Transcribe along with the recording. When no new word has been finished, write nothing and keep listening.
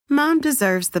Mom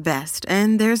deserves the best,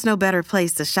 and there's no better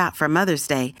place to shop for Mother's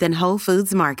Day than Whole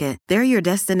Foods Market. They're your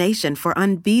destination for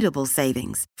unbeatable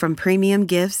savings, from premium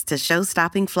gifts to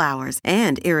show-stopping flowers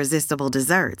and irresistible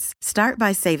desserts. Start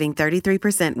by saving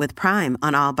 33% with Prime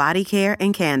on all body care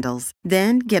and candles.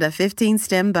 Then get a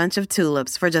 15-stem bunch of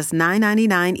tulips for just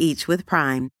 $9.99 each with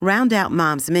Prime. Round out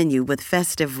Mom's menu with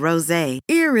festive rosé,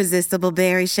 irresistible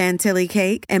berry chantilly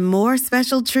cake, and more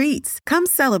special treats. Come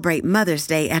celebrate Mother's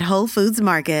Day at Whole Foods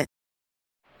Market.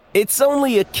 It's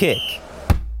only a kick,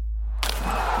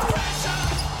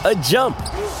 a jump,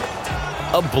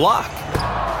 a block.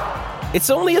 It's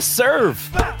only a serve.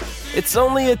 It's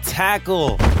only a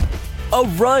tackle, a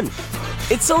run.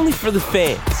 It's only for the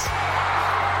fans.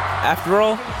 After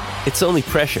all, it's only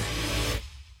pressure.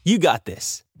 You got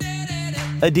this.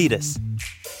 Adidas.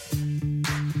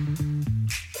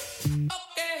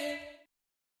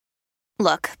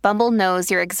 Look, Bumble knows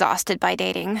you're exhausted by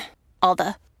dating. All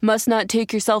the must not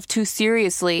take yourself too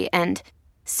seriously and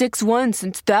 6'1"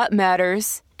 since that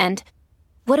matters. And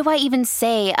what do I even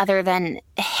say other than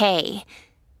hey?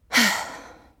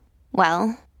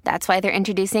 Well, that's why they're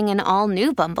introducing an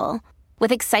all-new Bumble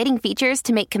with exciting features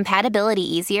to make compatibility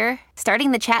easier,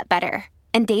 starting the chat better,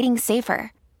 and dating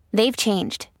safer. They've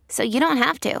changed, so you don't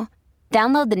have to.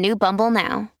 Download the new Bumble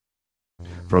now.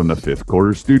 From the Fifth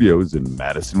Quarter Studios in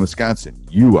Madison, Wisconsin,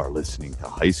 you are listening to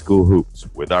High School Hoops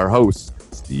with our hosts,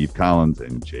 Steve Collins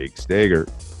and Jake Stager.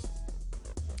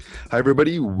 Hi,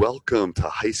 everybody. Welcome to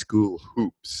High School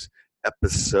Hoops,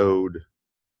 episode,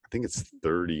 I think it's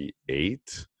 38.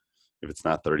 If it's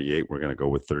not 38, we're going to go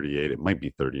with 38. It might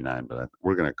be 39, but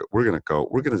we're going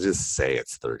to just say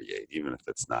it's 38, even if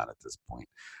it's not at this point.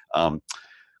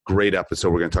 Great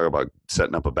episode. We're going to talk about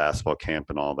setting up a basketball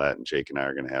camp and all that, and Jake and I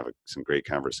are going to have some great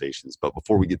conversations. But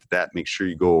before we get to that, make sure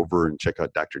you go over and check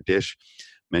out Dr. Dish.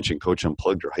 Mention Coach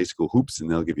Unplugged or High School Hoops, and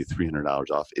they'll give you $300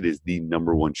 off. It is the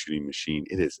 #1 shooting machine.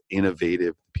 It is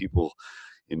innovative. People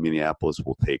in Minneapolis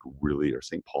will or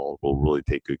St. Paul will really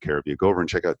take good care of you. Go over and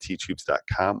check out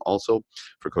teachhoops.com also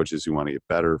for coaches who want to get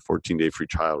better. 14-day free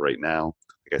trial right now.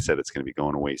 Like I said, it's going to be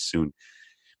going away soon.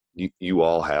 You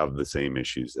all have the same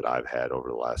issues that I've had over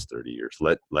the last 30 years.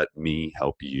 Let me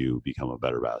help you become a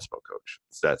better basketball coach.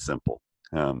 It's that simple.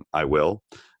 I will.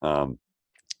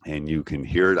 And you can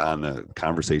hear it on the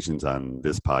conversations on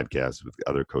this podcast with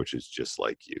other coaches just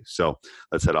like you. So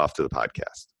let's head off to the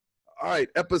podcast. All right,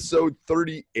 episode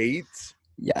 38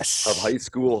 of High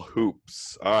School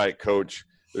Hoops. All right, Coach.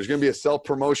 There's going to be a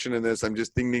self-promotion in this. I'm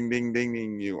just ding, ding, ding, ding,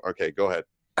 ding you. Okay, go ahead.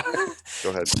 Go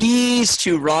ahead. Keys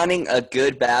to running a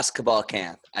good basketball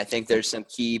camp. I think there's some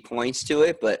key points to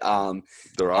it, but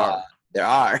there are.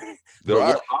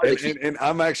 And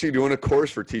I'm actually doing a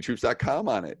course for teachhoops.com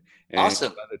on it. And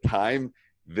awesome. By the time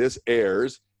this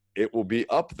airs, it will be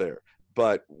up there.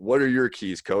 But what are your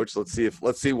keys, Coach? Let's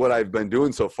see what I've been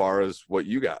doing so far is what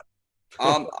you got.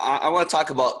 I want to talk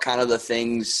about kind of the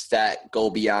things that go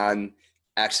beyond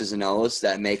X's and O's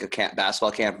that make a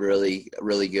basketball camp really,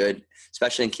 really good,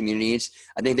 especially in communities.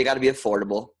 I think they got to be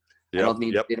affordable. They don't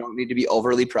need to be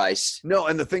overly priced. No,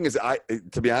 and the thing is,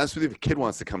 to be honest with you, if a kid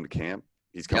wants to come to camp,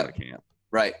 he's coming to camp.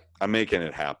 Right. I'm making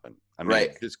it happen.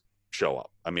 Just show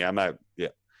up. I'm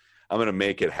going to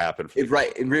make it happen for you.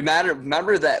 Right. And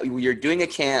remember that you're doing a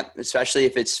camp, especially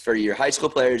if it's for your high school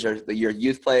players or your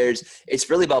youth players, it's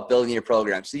really about building your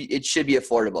program. So it should be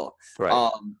affordable.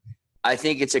 Right. I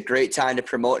think it's a great time to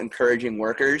promote encouraging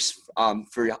workers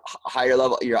for higher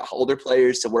level, your older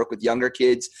players to work with younger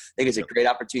kids. I think it's a great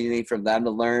opportunity for them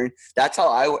to learn. That's how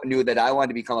I knew that I wanted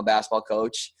to become a basketball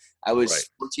coach. I was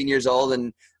 14 years old,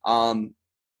 and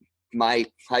my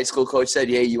high school coach said,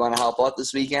 "Hey, you want to help out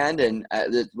this weekend?" And I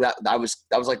was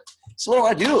like, "This is what I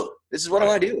want to do. This is what I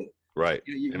want to do." Right.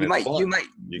 You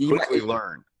quickly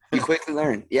learn. You quickly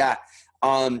learn. Yeah.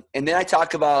 And then I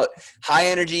talk about high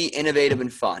energy, innovative,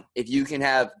 and fun. If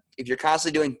you're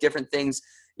constantly doing different things,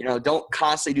 don't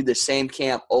constantly do the same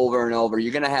camp over and over.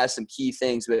 You're going to have some key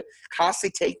things, but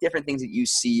constantly take different things that you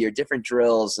see or different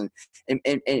drills and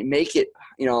make it,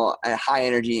 a high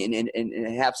energy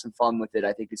and have some fun with it.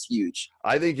 I think is huge.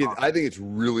 I think it's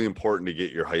really important to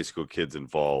get your high school kids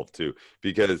involved too,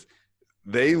 because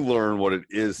they learn what it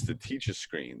is to teach a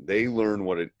screen. They learn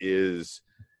what it is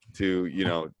to,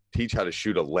 teach how to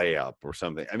shoot a layup or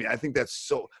something. I mean, I think that's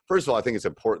first of all, I think it's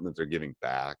important that they're giving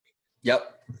back.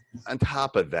 Yep. On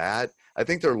top of that, I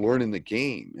think they're learning the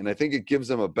game, and I think it gives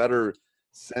them a better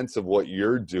sense of what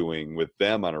you're doing with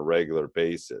them on a regular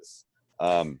basis.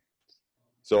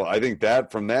 So I think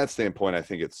that from that standpoint, I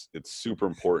think it's super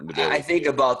important to be able I think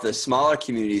about the smaller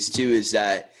communities too, is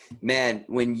that, man,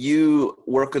 when you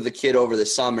work with a kid over the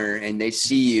summer and they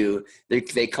see you,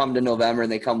 they come to November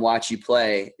and they come watch you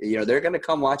play, you know, they're going to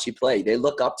come watch you play. They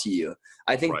look up to you.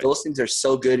 I think those things are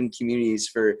so good in communities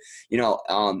for, you know,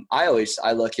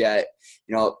 I look at,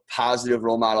 you know, positive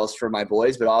role models for my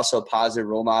boys, but also positive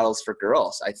role models for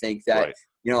girls. I think that,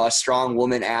 you know, a strong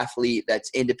woman athlete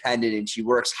that's independent and she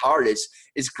works hard is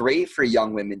great for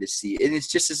young women to see. And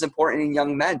it's just as important in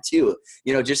young men too.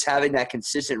 You know, just having that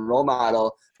consistent role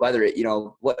model, whether it, you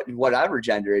know, whatever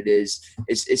gender it is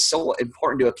so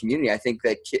important to a community. I think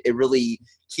that it really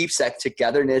keeps that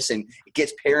togetherness, and it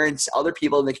gets parents, other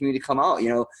people in the community to come out, you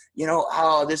know,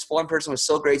 oh, this one person was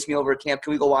so great to me over at camp.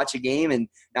 Can we go watch a game? And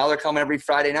now they're coming every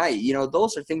Friday night. You know,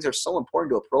 those are things that are so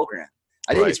important to a program.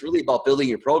 I think it's really about building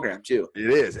your program too. It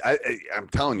is. I'm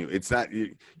telling you, it's not.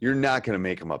 You're not going to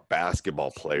make them a basketball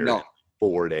player in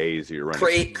 4 days. You're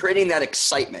running creating that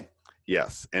excitement.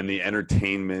 Yes, and the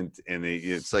entertainment, and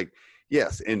it's like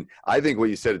yes, and I think what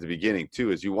you said at the beginning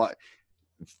too is you want,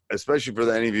 especially for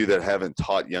any of you that haven't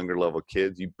taught younger level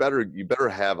kids, you better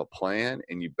have a plan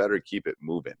and you better keep it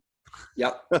moving.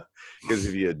 Yep. Because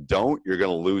if you don't, you're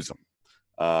going to lose them.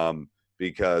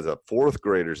 Because a fourth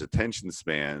grader's attention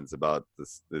span is about the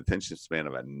attention span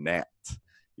of a gnat.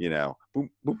 You know, boop,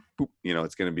 boop, boop. You know,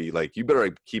 it's going to be like, you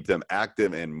better keep them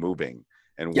active and moving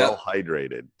and well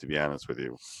hydrated, to be honest with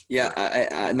you. Yeah.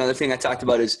 Another thing I talked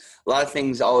about is a lot of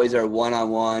things always are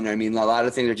one-on-one. I mean, a lot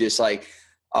of things are just like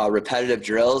repetitive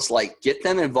drills. Like, get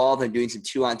them involved in doing some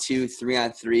 2-on-2,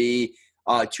 3-on-3,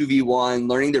 2v1,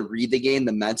 learning to read the game,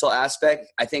 the mental aspect.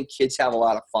 I think kids have a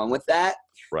lot of fun with that.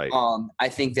 Right. I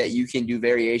think that you can do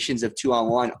variations of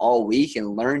 2-on-1 all week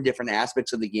and learn different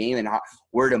aspects of the game and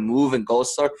where to move and go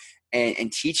slow.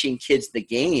 And teaching kids the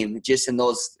game just in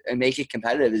those and make it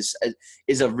competitive is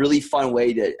a really fun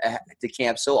way to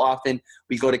camp. So often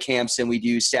we go to camps and we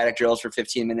do static drills for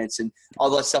 15 minutes and all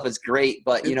that stuff is great.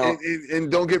 But, you know. And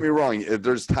don't get me wrong.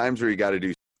 There's times where you got to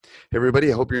do. Hey,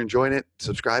 everybody, I hope you're enjoying it.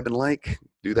 Subscribe and like.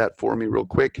 Do that for me real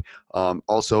quick.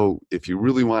 Also, if you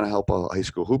really want to help high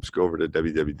school hoops, go over to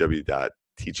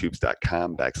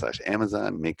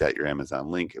www.teachhoops.com/Amazon. Make that your Amazon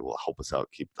link. It will help us out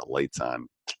keep the lights on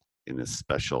in this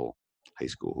special high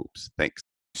school hoops. Thanks.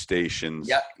 Stations.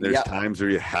 There's times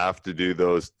where you have to do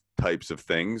those types of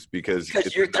things because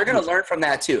they're going to learn from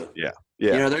that too. Yeah.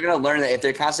 You know, they're going to learn that if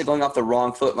they're constantly going off the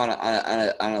wrong foot on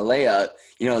a layup,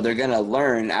 you know, they're going to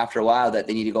learn after a while that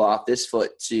they need to go off this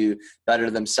foot to better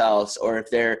themselves. Or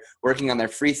if they're working on their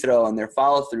free throw and their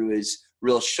follow through is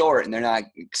real short and they're not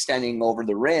extending over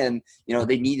the rim, you know,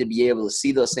 they need to be able to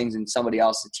see those things in somebody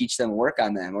else to teach them and work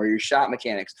on them, or your shot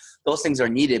mechanics. Those things are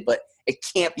needed, but it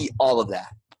can't be all of that.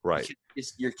 Right.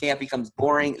 Your camp becomes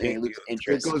boring and you lose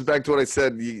interest. It goes back to what I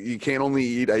said. You can't only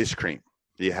eat ice cream.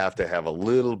 You have to have a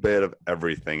little bit of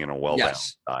everything in a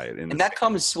well-balanced diet. And that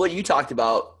comes what you talked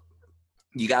about.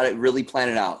 You got to really plan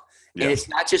it out. And it's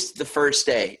not just the first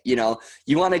day. You know,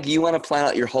 you want to plan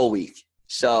out your whole week.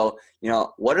 So, you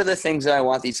know, what are the things that I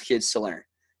want these kids to learn?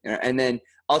 You know, and then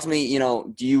ultimately, you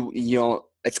know,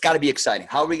 it's got to be exciting.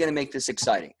 How are we going to make this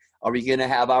exciting? Are we going to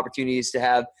have opportunities to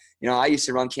have, you know, I used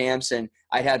to run camps and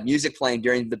I'd have music playing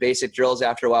during the basic drills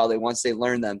after a while. Once they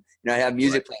learn them, you know, I'd have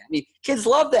music playing. I mean, kids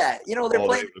love that. You know, they're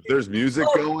playing. If there's music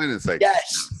going, it's like.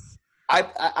 Yes.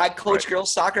 I coach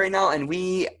girls soccer right now, and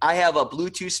I have a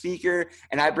Bluetooth speaker,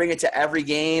 and I bring it to every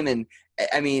game. And,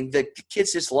 I mean, the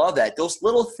kids just love that. Those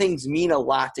little things mean a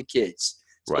lot to kids.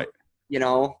 So, right. You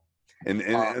know.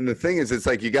 And the thing is, it's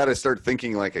like you got to start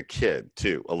thinking like a kid,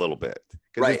 too, a little bit.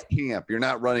 Because it's camp. You're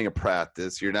not running a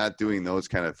practice. You're not doing those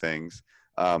kind of things.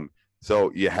 So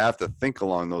you have to think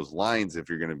along those lines if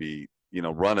you're going to be, you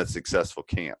know, run a successful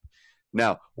camp.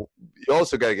 Now, you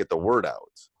also got to get the word out.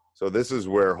 So this is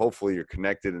where hopefully you're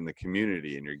connected in the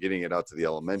community and you're getting it out to the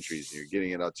elementaries and you're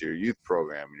getting it out to your youth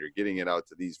program and you're getting it out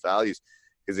to these values,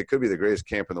 because it could be the greatest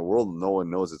camp in the world and no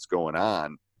one knows it's going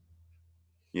on.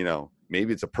 You know,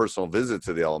 maybe it's a personal visit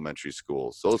to the elementary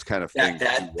schools. Those kind of things.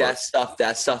 That stuff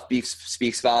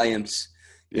speaks volumes.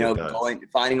 You know,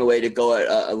 finding a way to go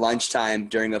at a lunchtime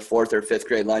during a 4th or 5th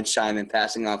grade lunchtime and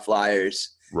passing on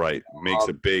flyers. Right, makes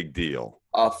a big deal.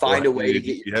 Find a way to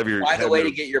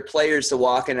get your players to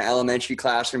walk in an elementary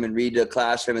classroom and read to a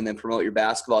classroom and then promote your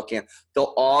basketball camp.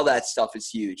 So all that stuff is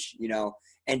huge, you know,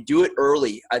 and do it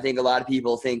early. I think a lot of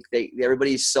people think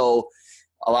everybody's so.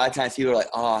 A lot of times people are like,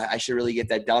 oh, I should really get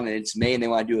that done. And it's May and they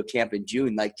want to do a camp in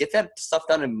June. Like, get that stuff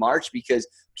done in March, because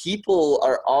people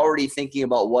are already thinking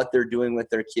about what they're doing with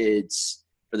their kids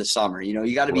for the summer. You know,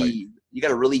 you got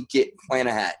to really plan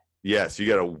ahead. Yes, you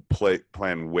got to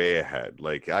plan way ahead.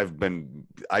 Like I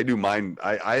do mine.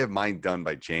 I have mine done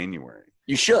by January.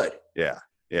 You should. Yeah.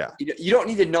 You don't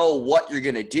need to know what you're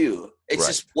gonna do. It's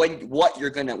just when you're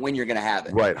gonna have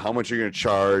it. Right. How much you're gonna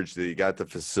charge? That you got the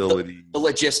facility. The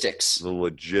logistics. The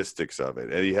logistics of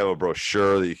it, and you have a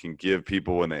brochure that you can give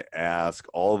people when they ask.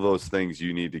 All of those things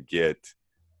you need to get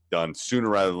done sooner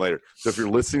rather than later. So if you're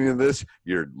listening to this,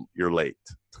 you're late.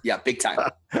 Yeah, big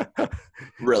time.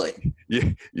 Really.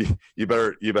 You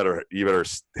better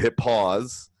hit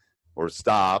pause or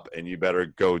stop, and you better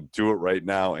go do it right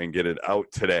now and get it out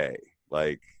today.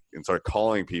 And start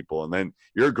calling people, and then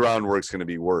your groundwork's going to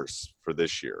be worse for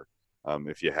this year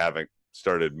if you haven't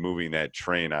started moving that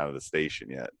train out of the station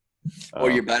yet.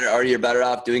 Or you're better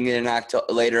off doing it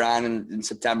later on in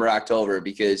September, October,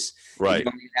 because right. you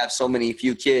don't have so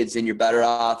few kids, and you're better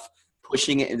off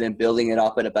pushing it and then building it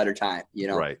up at a better time.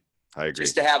 Right. I agree.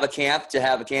 Just to have a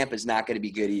camp is not going to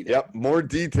be good either. Yep. More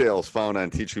details found on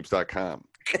teachhoops.com.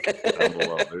 Down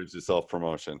below. There's your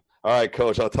self-promotion. All right,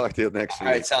 Coach. I'll talk to you next week.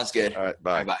 All right. Sounds good. All right.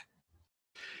 Bye. Bye.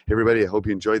 Hey, everybody. I hope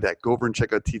you enjoyed that. Go over and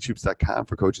check out teachhoops.com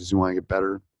for coaches who want to get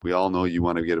better. We all know you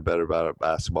want to get better about a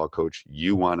basketball coach.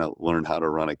 You want to learn how to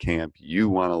run a camp. You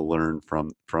want to learn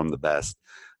from the best.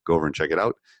 Go over and check it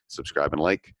out. Subscribe and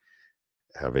like.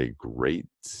 Have a great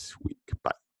week.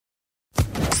 Bye.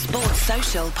 Sports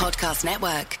Social Podcast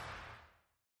Network.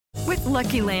 With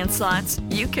Lucky Land Slots,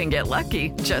 you can get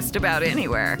lucky just about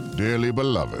anywhere. Dearly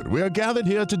beloved, we are gathered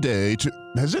here today to...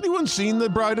 Has anyone seen the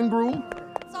bride and groom?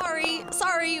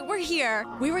 Sorry, we're here.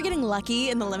 We were getting lucky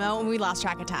in the limo and we lost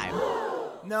track of time.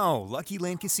 No, Lucky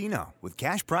Land Casino, with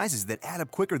cash prizes that add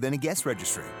up quicker than a guest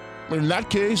registry. In that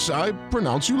case, I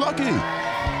pronounce you lucky.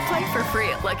 Play for free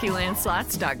at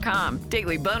LuckyLandSlots.com.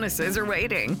 Daily bonuses are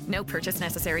waiting. No purchase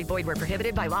necessary. Void where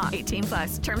prohibited by law.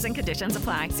 18+. Terms and conditions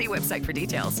apply. See website for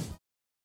details.